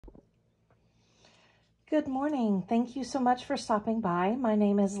Good morning. Thank you so much for stopping by. My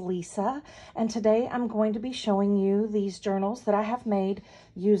name is Lisa, and today I'm going to be showing you these journals that I have made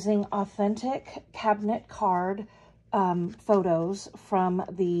using authentic cabinet card photos from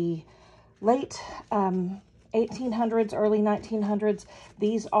the late 1800s, early 1900s.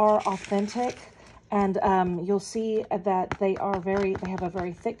 These are authentic, and you'll see that they have a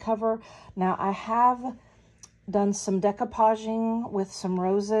very thick cover. Now I have done some decoupaging with some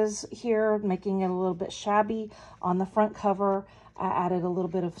roses here, making it a little bit shabby on the front cover. I added a little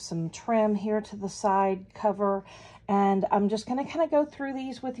bit of some trim here to the side cover, and I'm just going to kind of go through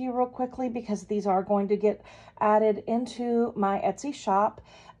these with you real quickly because these are going to get added into my Etsy shop.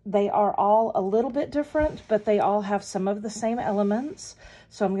 They are all a little bit different, but they all have some of the same elements.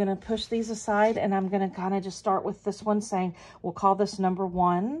 So I'm going to push these aside, and I'm going to kind of just start with this one saying, we'll call this number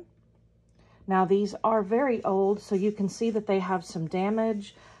 1. Now these are very old, so you can see that they have some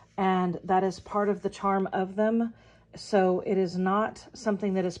damage, and that is part of the charm of them. So it is not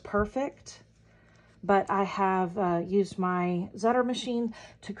something that is perfect, but I have used my Zetter machine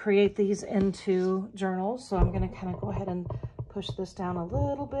to create these into journals. So I'm going to kind of go ahead and push this down a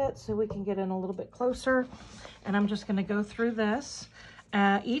little bit so we can get in a little bit closer. And I'm just going to go through this.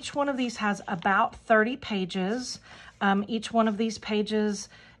 Each one of these has about 30 pages. Each one of these pages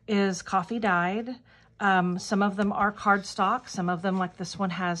is coffee dyed. Some of them are cardstock. Some of them, like this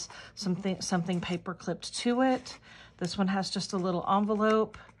one, has something paper clipped to it. This one has just a little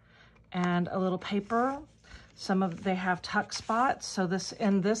envelope and a little paper. They have tuck spots. So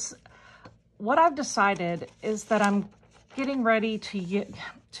what I've decided is that I'm getting ready to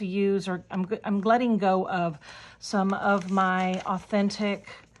use, or I'm letting go of some of my authentic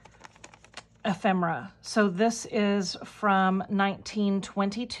ephemera. So this is from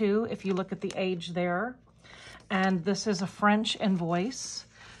 1922, if you look at the age there. And this is a French invoice.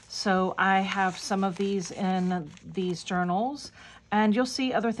 So I have some of these in these journals. And you'll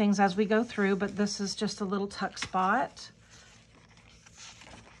see other things as we go through, but this is just a little tuck spot.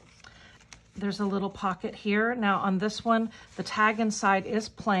 There's a little pocket here. Now on this one, the tag inside is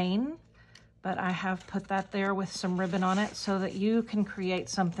plain, but I have put that there with some ribbon on it so that you can create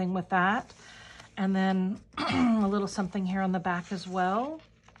something with that. And then a little something here on the back as well.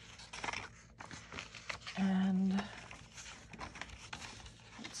 And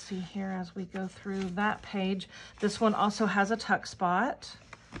let's see here as we go through that page. This one also has a tuck spot.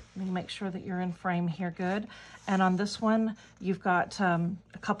 Let me make sure that you're in frame here good. And on this one, you've got a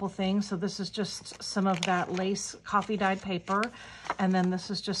couple things. So this is just some of that lace coffee dyed paper. And then this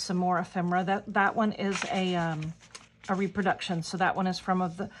is just some more ephemera. That one is a reproduction. So that one is from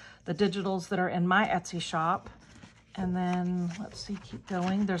the digitals that are in my Etsy shop. And then let's see, keep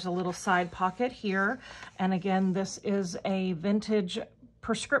going. There's a little side pocket here. And again, this is a vintage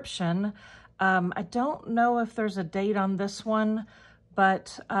prescription. I don't know if there's a date on this one,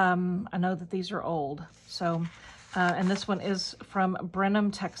 but I know that these are old. So, and this one is from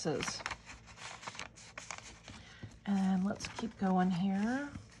Brenham, Texas. And let's keep going here.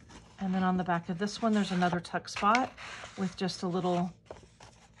 And then on the back of this one, there's another tuck spot with just a little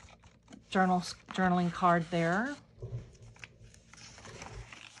journaling card there.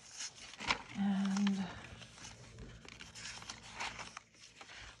 And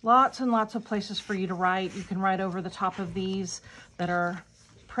lots and lots of places for you to write. You can write over the top of these that are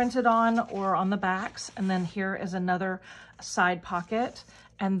printed on or on the backs. And then here is another side pocket.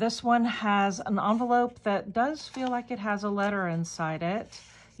 And this one has an envelope that does feel like it has a letter inside it.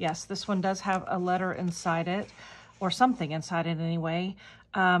 Yes, this one does have a letter inside it, or something inside it anyway.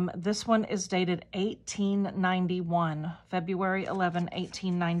 This one is dated 1891, February 11,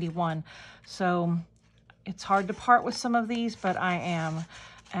 1891. So it's hard to part with some of these, but I am.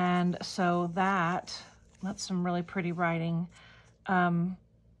 And so that's some really pretty writing.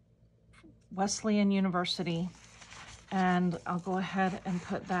 Wesleyan University. And I'll go ahead and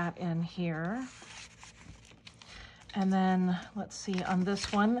put that in here. And then let's see, on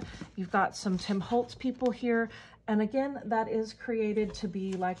this one, you've got some Tim Holtz people here. And again, that is created to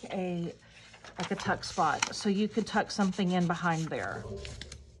be like a tuck spot. So you could tuck something in behind there.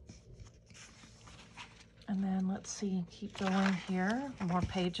 And then let's see, keep going here, more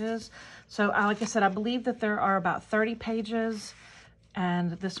pages. So like I said, I believe that there are about 30 pages.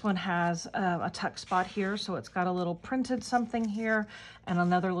 And this one has a tuck spot here, so it's got a little printed something here and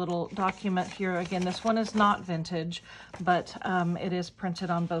another little document here. Again, this one is not vintage, but it is printed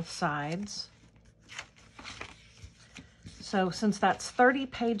on both sides. So since that's 30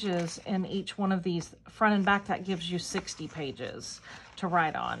 pages in each one of these, front and back, that gives you 60 pages to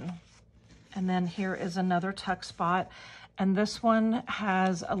write on. And then here is another tuck spot. And this one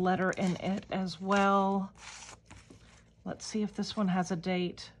has a letter in it as well. Let's see if this one has a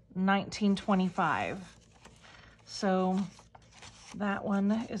date, 1925. So that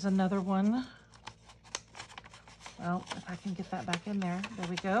one is another one. Well, if I can get that back in there, there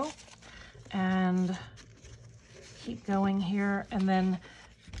we go. And keep going here. And then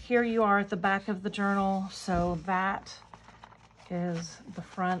here you are at the back of the journal. So that is the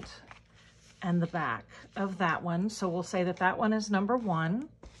front and the back of that one. So we'll say that that one is number 1.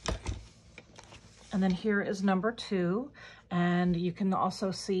 And then here is number 2. And you can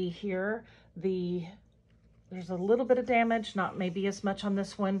also see here there's a little bit of damage, not maybe as much on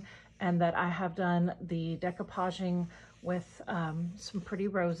this one, and that I have done the decoupaging with some pretty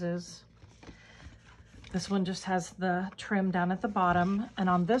roses. This one just has the trim down at the bottom, and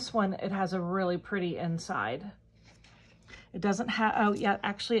on this one it has a really pretty inside. It doesn't have, oh yeah,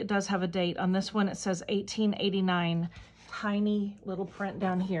 actually it does have a date. On this one it says 1889, tiny little print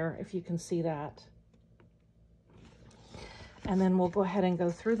down here, if you can see that. And then we'll go ahead and go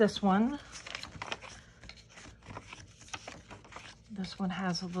through this one. This one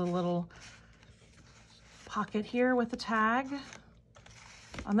has a little pocket here with a tag.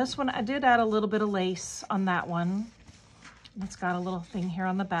 On this one, I did add a little bit of lace on that one. It's got a little thing here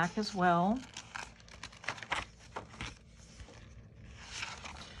on the back as well.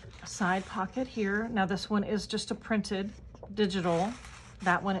 A side pocket here. Now this one is just a printed digital.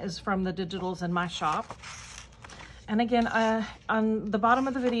 That one is from the digitals in my shop. And again, on the bottom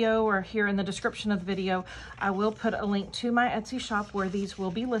of the video or here in the description of the video, I will put a link to my Etsy shop where these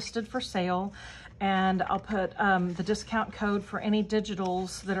will be listed for sale. And I'll put the discount code for any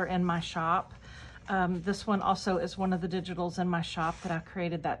digitals that are in my shop. This one also is one of the digitals in my shop that I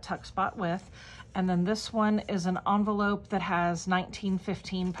created that tuck spot with. And then this one is an envelope that has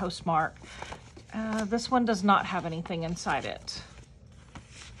 1915 postmark. This one does not have anything inside it.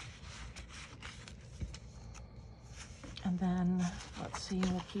 And then, let's see,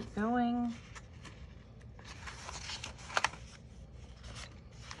 we'll keep going.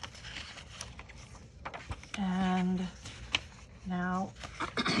 And now,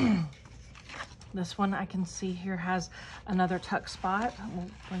 this one I can see here has another tuck spot. We'll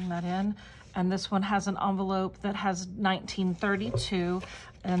bring that in. And this one has an envelope that has 1932.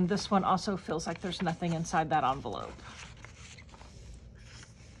 And this one also feels like there's nothing inside that envelope.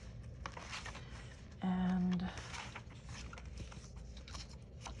 And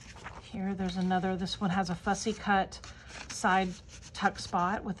here, there's another, this one has a fussy cut side tuck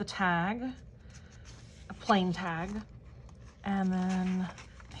spot with a tag, a plain tag. And then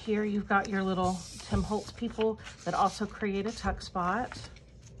here you've got your little Tim Holtz people that also create a tuck spot.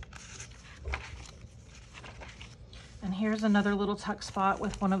 And here's another little tuck spot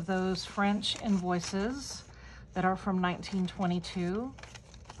with one of those French invoices that are from 1922.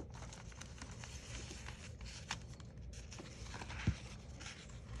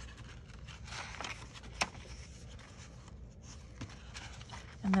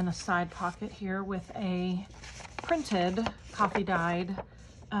 And then a side pocket here with a printed, coffee dyed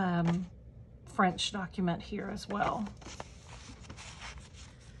French document here as well.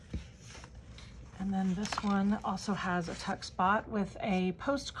 And then this one also has a tuck spot with a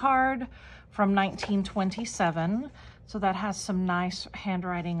postcard from 1927. So that has some nice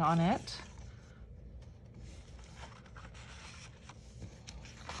handwriting on it.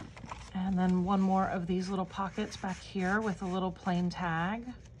 And then one more of these little pockets back here with a little plain tag.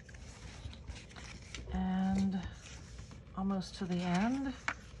 And almost to the end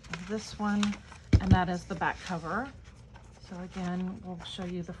of this one, and that is the back cover. So again, we'll show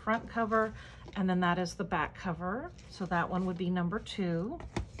you the front cover, and then that is the back cover. So that one would be number 2.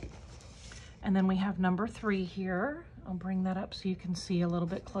 And then we have number 3 here. I'll bring that up so you can see a little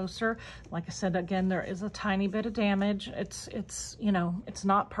bit closer. Like I said, again, there is a tiny bit of damage. It's you know, it's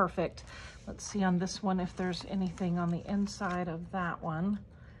not perfect. Let's see on this one if there's anything on the inside of that one.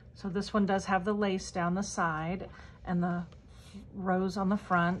 So this one does have the lace down the side and the rose on the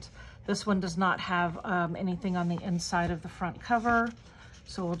front. This one does not have anything on the inside of the front cover.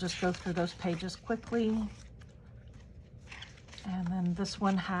 So we'll just go through those pages quickly. And then this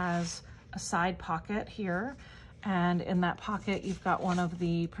one has a side pocket here. And in that pocket, you've got one of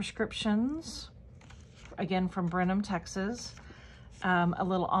the prescriptions, again from Brenham, Texas. A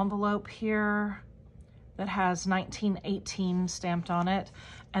little envelope here that has 1918 stamped on it.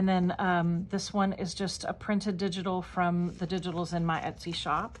 And then this one is just a printed digital from the digitals in my Etsy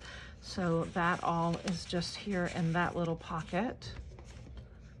shop. So that all is just here in that little pocket.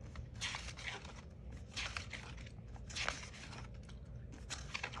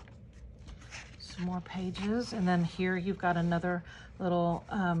 So some more pages. And then here you've got another little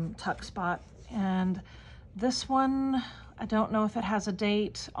tuck spot. And this one, I don't know if it has a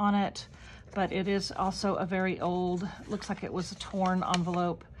date on it, but it is also a very old, looks like it was a torn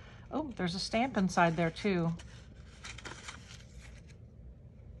envelope. Oh, there's a stamp inside there too.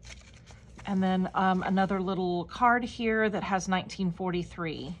 And then another little card here that has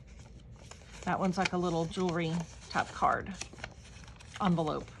 1943. That one's like a little jewelry type card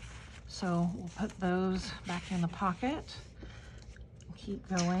envelope. So we'll put those back in the pocket. Keep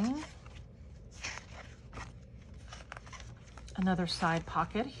going. Another side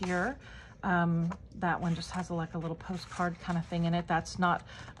pocket here. That one just has like a little postcard kind of thing in it. That's not,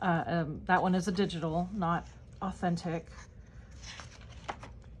 that one is a digital, not authentic.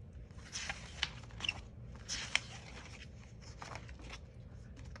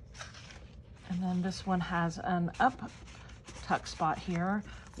 And then this one has an up tuck spot here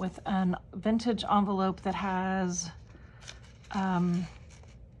with an vintage envelope that has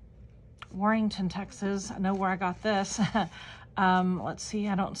Warrington, Texas. I know where I got this. Let's see,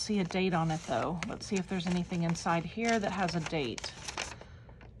 I don't see a date on it though. Let's see if there's anything inside here that has a date.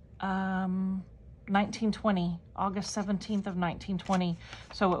 1920, August 17th of 1920.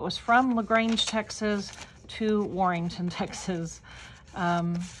 So it was from LaGrange, Texas to Warrington, Texas,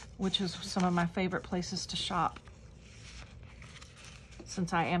 which is some of my favorite places to shop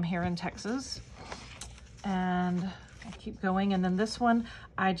since I am here in Texas. And I'll keep going. And then this one,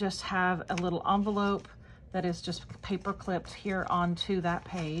 I just have a little envelope that is just paper clipped here onto that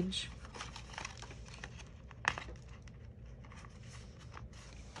page.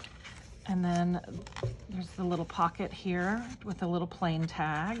 And then there's the little pocket here with a little plain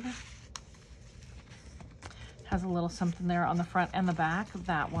tag. Has a little something there on the front and the back of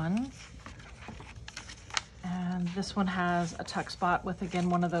that one. And this one has a tuck spot with, again,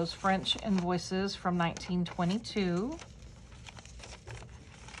 one of those French invoices from 1922.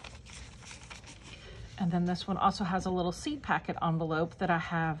 And then this one also has a little seed packet envelope that I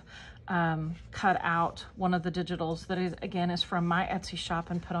have cut out one of the digitals that is, again, is from my Etsy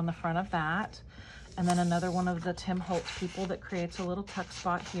shop and put on the front of that. And then another one of the Tim Holtz people that creates a little tuck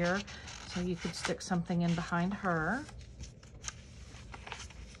spot here, so you could stick something in behind her.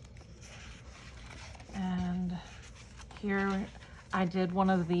 And here I did one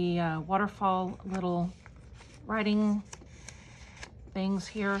of the waterfall little writing things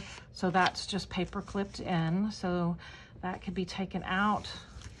here. So that's just paper clipped in. So that could be taken out.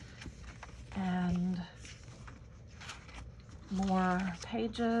 And more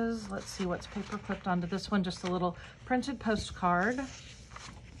pages. Let's see what's paper clipped onto this one. Just a little printed postcard.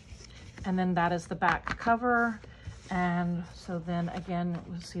 And then that is the back cover. And so then again,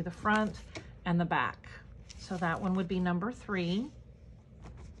 we'll see the front and the back. So that one would be number 3.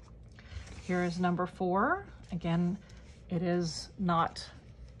 Here is number 4. Again, it is not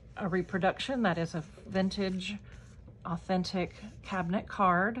a reproduction. That is a vintage, authentic cabinet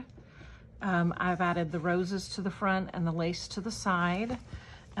card. I've added the roses to the front and the lace to the side.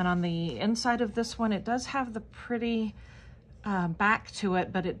 And on the inside of this one, it does have the pretty back to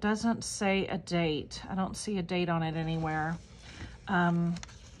it, but it doesn't say a date. I don't see a date on it anywhere.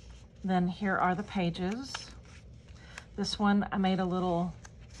 Then here are the pages. This one, I made a little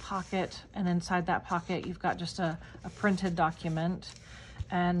pocket, and inside that pocket, you've got just a printed document.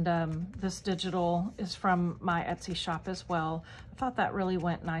 And this digital is from my Etsy shop as well. I thought that really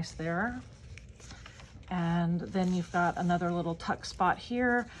went nice there. And then you've got another little tuck spot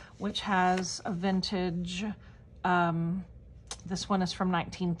here, which has a vintage, this one is from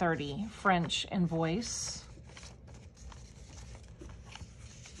 1930, French invoice.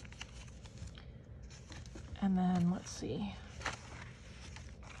 And then let's see.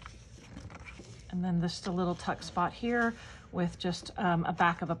 And then just a little tuck spot here with just a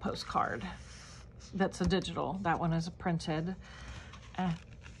back of a postcard. That's a digital. That one is a printed.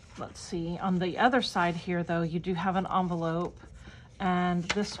 Let's see. On the other side here, though, you do have an envelope. And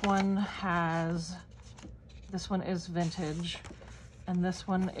this one is vintage. And this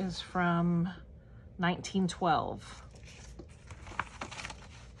one is from 1912.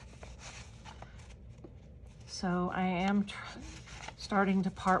 So I am starting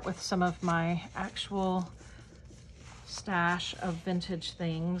to part with some of my actual stash of vintage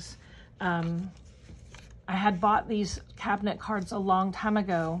things. I had bought these cabinet cards a long time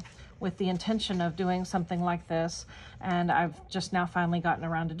ago with the intention of doing something like this, and I've just now finally gotten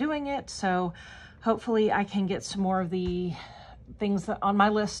around to doing it. So hopefully I can get some more of the things that on my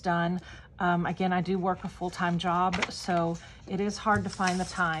list done. Again, I do work a full-time job, so it is hard to find the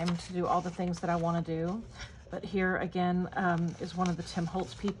time to do all the things that I want to do. But here again is one of the Tim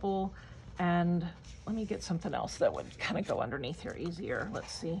Holtz people And let me get something else that would kind of go underneath here easier.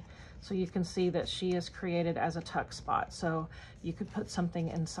 Let's see. So you can see that she is created as a tuck spot. So you could put something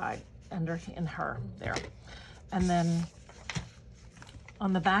inside in her there. And then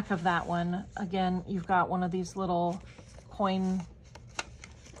on the back of that one, again, you've got one of these little coin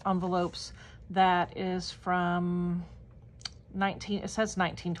envelopes that is from it says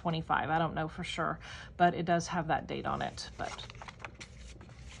 1925. I don't know for sure, but it does have that date on it.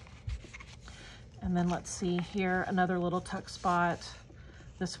 And then let's see here, another little tuck spot.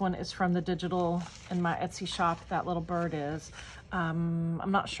 This one is from the digital in my Etsy shop. That little bird is. I'm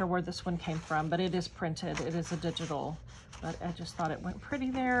not sure where this one came from, but it is printed. It is a digital, but I just thought it went pretty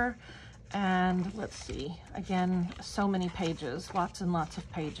there. And let's see, again, so many pages, lots and lots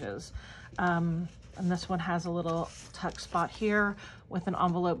of pages. And this one has a little tuck spot here with an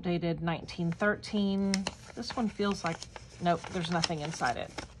envelope dated 1913. This one feels like, nope, there's nothing inside it.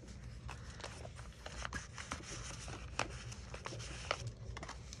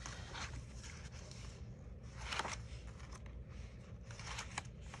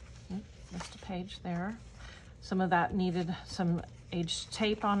 Missed a page there. Some of that needed some aged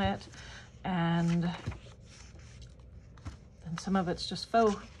tape on it, and some of it's just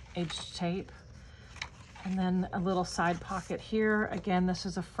faux aged tape. And then a little side pocket here. Again, this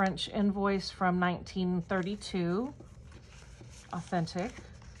is a French invoice from 1932, authentic.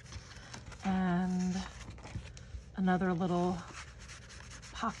 And another little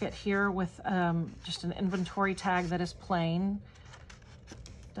pocket here with just an inventory tag that is plain.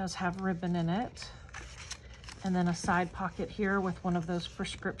 Does have ribbon in it. And then a side pocket here with one of those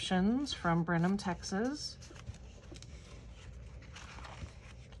prescriptions from Brenham, Texas.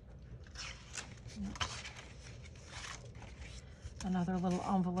 Another little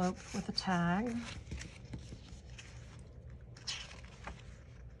envelope with a tag.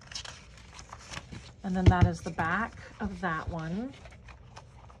 And then that is the back of that one.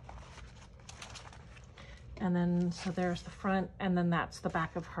 And then, so there's the front, and then that's the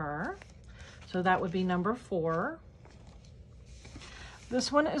back of her. So that would be number 4.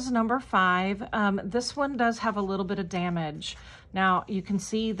 This one is number 5. This one does have a little bit of damage. Now you can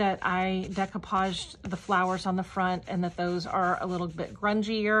see that I decoupaged the flowers on the front and that those are a little bit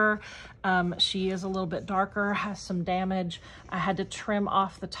grungier. She is a little bit darker, has some damage. I had to trim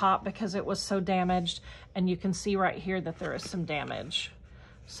off the top because it was so damaged, and you can see right here that there is some damage.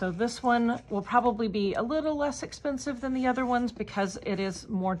 So this one will probably be a little less expensive than the other ones because it is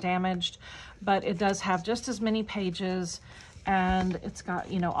more damaged, but it does have just as many pages, and it's got,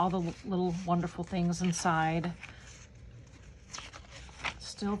 you know, all the little wonderful things inside.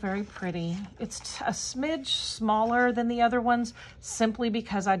 Still very pretty. It's a smidge smaller than the other ones simply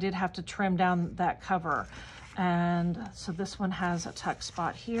because I did have to trim down that cover. And so this one has a tuck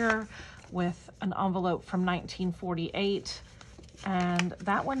spot here with an envelope from 1948. And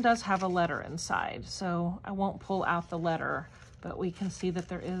that one does have a letter inside, so I won't pull out the letter, but we can see that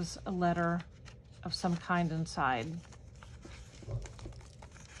there is a letter of some kind inside.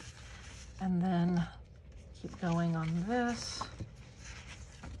 And then keep going on this.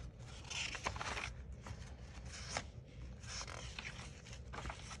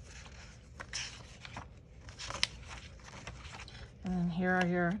 And then here are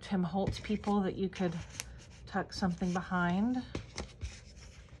your Tim Holtz people that you could tuck something behind.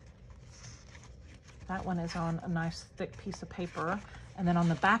 That one is on a nice thick piece of paper. And then on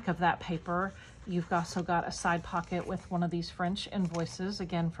the back of that paper, you've also got a side pocket with one of these French invoices,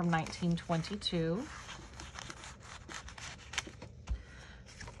 again from 1922.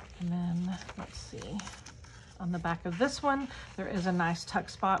 And then, let's see, on the back of this one, there is a nice tuck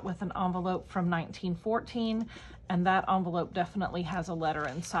spot with an envelope from 1914, and that envelope definitely has a letter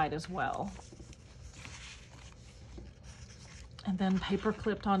inside as well. And then paper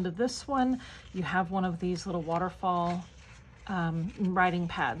clipped onto this one, you have one of these little waterfall writing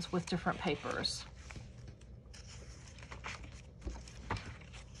pads with different papers.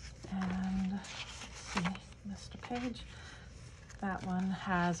 And let's see, missed a page. That one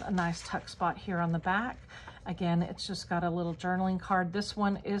has a nice tuck spot here on the back. Again, it's just got a little journaling card. This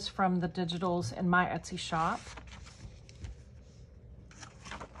one is from the digitals in my Etsy shop.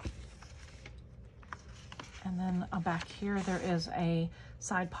 And then back here, there is a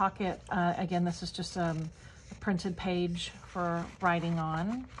side pocket. Again, this is just a printed page for writing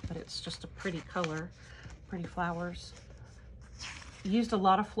on, but it's just a pretty color, pretty flowers. Used a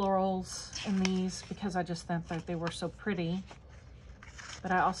lot of florals in these because I just thought that they were so pretty.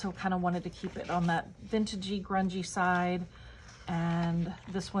 But I also kind of wanted to keep it on that vintagey, grungy side. And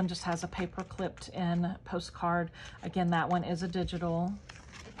this one just has a paper clipped in postcard. Again, that one is a digital.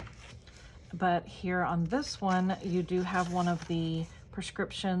 But here on this one, you do have one of the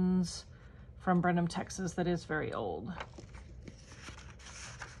prescriptions from Brenham, Texas that is very old.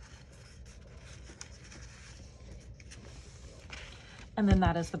 And then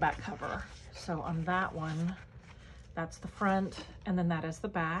that is the back cover. So on that one, that's the front, and then that is the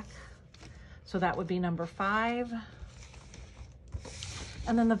back. So that would be number 5.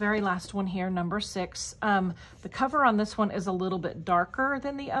 And then the very last one here, number 6. The cover on this one is a little bit darker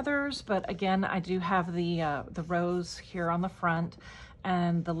than the others, but again, I do have the rose here on the front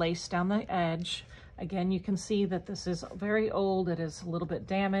and the lace down the edge. Again, you can see that this is very old. It is a little bit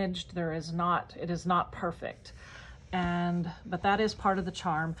damaged. It is not perfect. But that is part of the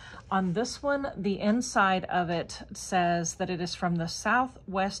charm. On this one, the inside of it says that it is from the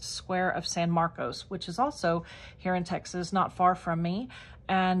southwest square of San Marcos, which is also here in Texas, not far from me.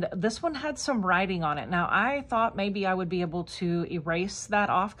 And this one had some writing on it. Now, I thought maybe I would be able to erase that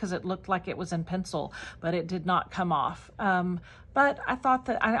off because it looked like it was in pencil, but it did not come off. But I thought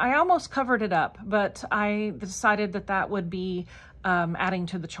that I almost covered it up, but I decided that that would be adding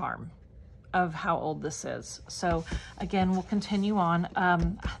to the charm of how old this is. So again, we'll continue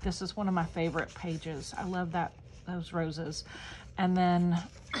on. This is one of my favorite pages. I love those roses. And then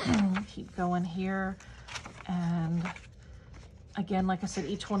keep going here. And again, like I said,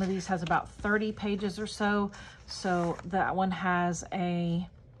 each one of these has about 30 pages or so. So that one has a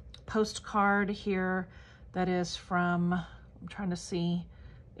postcard here that is from, I'm trying to see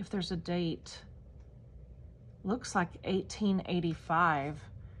if there's a date. Looks like 1885.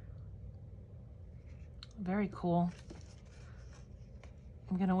 Very cool.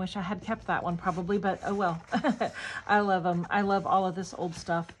 I'm gonna wish I had kept that one probably, but oh well. I love them. I love all of this old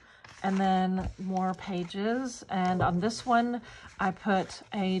stuff. And then more pages. And on this one, I put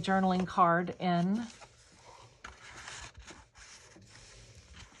a journaling card in.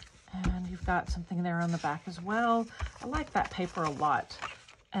 And you've got something there on the back as well. I like that paper a lot.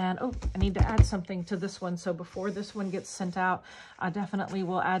 And oh, I need to add something to this one. So before this one gets sent out, I definitely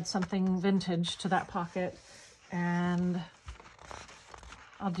will add something vintage to that pocket. And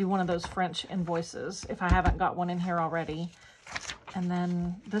I'll do one of those French invoices if I haven't got one in here already. And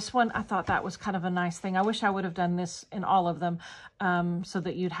then this one, I thought that was kind of a nice thing. I wish I would have done this in all of them so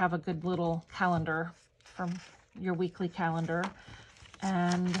that you'd have a good little calendar from your weekly calendar.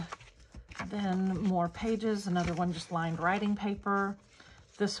 And then more pages, another one just lined writing paper.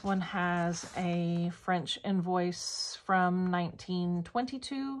 This one has a French invoice from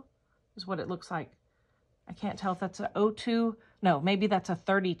 1922, is what it looks like. I can't tell if that's a 02. No, maybe that's a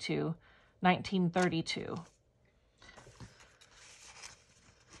 32, 1932.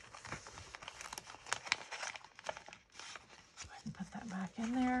 Put that back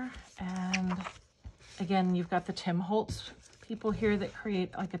in there. And again, you've got the Tim Holtz people here that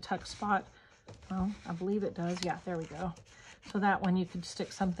create like a tuck spot. Well, I believe it does. Yeah, there we go. So that one you could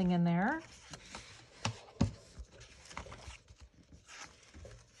stick something in there.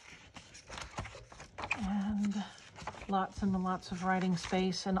 And lots and lots of writing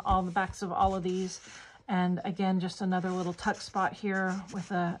space and all the backs of all of these. And again, just another little tuck spot here with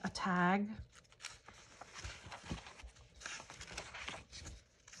a tag.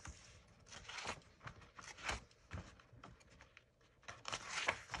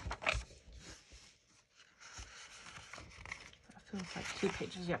 Feels like 2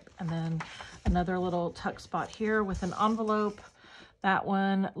 pages, yep. And then another little tuck spot here with an envelope. That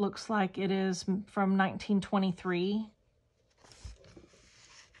one looks like it is from 1923.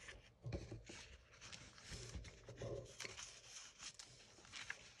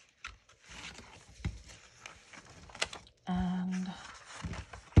 And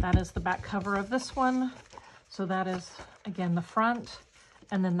that is the back cover of this one. So that is, again, the front,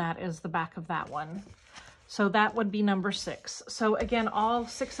 and then that is the back of that one. So that would be number 6. So again, all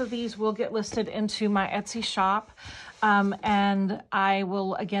 6 of these will get listed into my Etsy shop. And I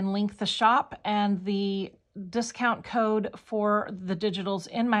will again link the shop and the discount code for the digitals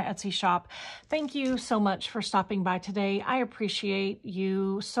in my Etsy shop. Thank you so much for stopping by today. I appreciate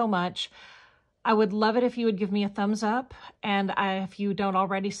you so much. I would love it if you would give me a thumbs up. And if you don't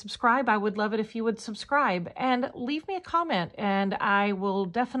already subscribe, I would love it if you would subscribe and leave me a comment, and I will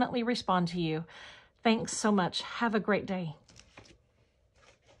definitely respond to you. Thanks so much. Have a great day.